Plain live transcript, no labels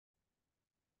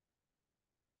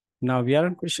Now we are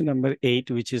on question number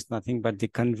 8, which is nothing but the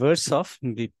converse of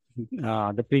the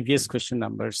previous question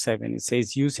number 7. It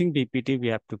says using BPT, we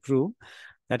have to prove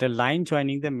that a line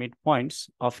joining the midpoints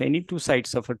of any two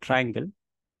sides of a triangle,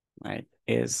 right,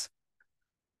 is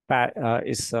parallel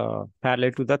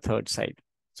to the third side.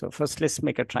 So first, let's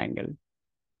make a triangle.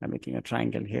 I'm making a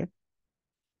triangle here.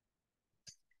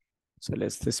 So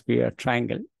let's this be a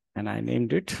triangle, and I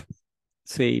named it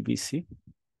say ABC.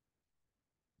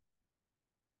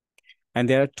 And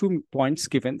there are 2 points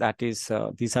given, that is,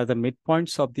 these are the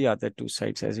midpoints of the other two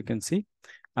sides. As you can see,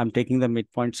 I'm taking the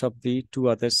midpoints of the two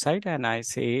other side, and I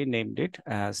named it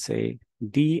as say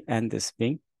D and this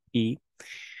being E.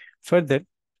 Further,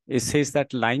 it says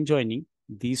that line joining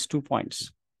these 2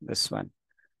 points, this one,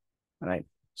 right?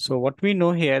 So what we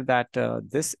know here that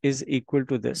this is equal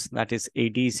to this, that is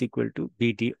AD is equal to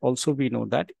BD. Also, we know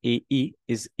that AE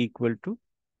is equal to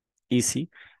EC.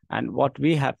 And what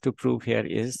we have to prove here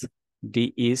is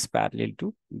DE is parallel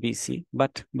to BC,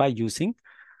 but by using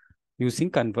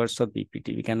converse of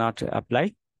BPT, we cannot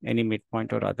apply any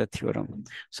midpoint or other theorem.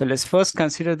 So let's first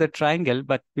consider the triangle,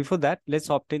 but before that, let's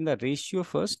obtain the ratio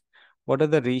first. What are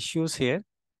the ratios here?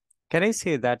 Can I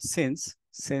say that since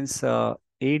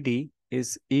AD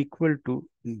is equal to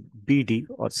BD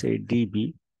or say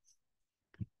DB,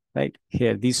 right?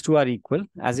 Here, these two are equal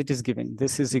as it is given.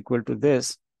 This is equal to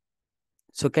this.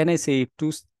 So can I say if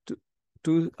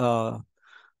two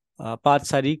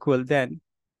parts are equal, then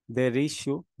the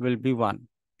ratio will be 1,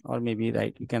 or maybe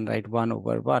you can write 1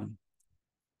 over 1.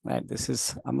 Right, this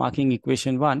is a marking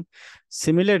equation 1.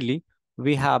 Similarly,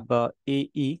 we have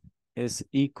AE is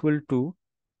equal to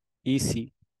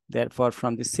EC. Therefore,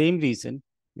 from the same reason,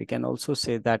 we can also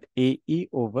say that AE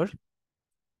over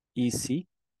EC,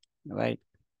 right,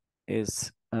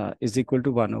 is equal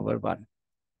to 1 over 1.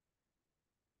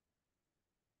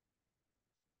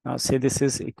 Now, say this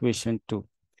is equation 2.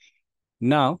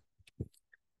 Now,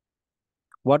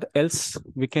 what else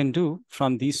we can do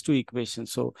from these two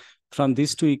equations? So from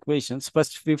these two equations, but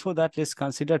before that, let's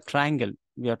consider triangle.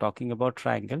 We are talking about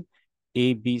triangle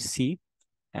ABC,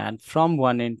 and from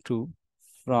 1 and 2,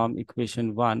 from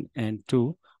equation 1 and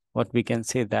 2, what we can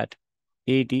say that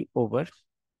AD over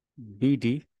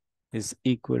BD is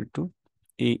equal to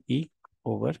AE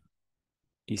over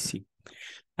EC.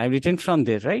 I've written from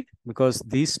there, right? Because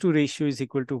these two ratio is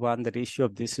equal to 1, the ratio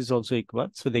of this is also equal,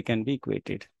 so they can be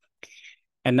equated.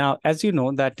 And now, as you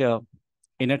know that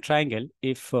in a triangle,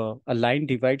 if a line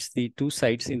divides the two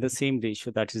sides in the same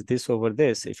ratio, that is this over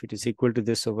this, if it is equal to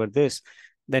this over this,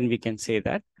 then we can say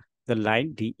that the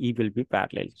line DE will be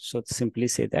parallel. So simply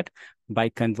say that by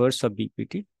converse of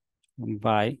BPT,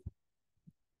 by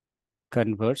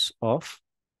converse of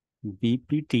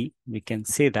BPT, we can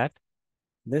say that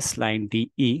this line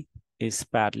DE is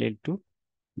parallel to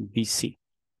BC.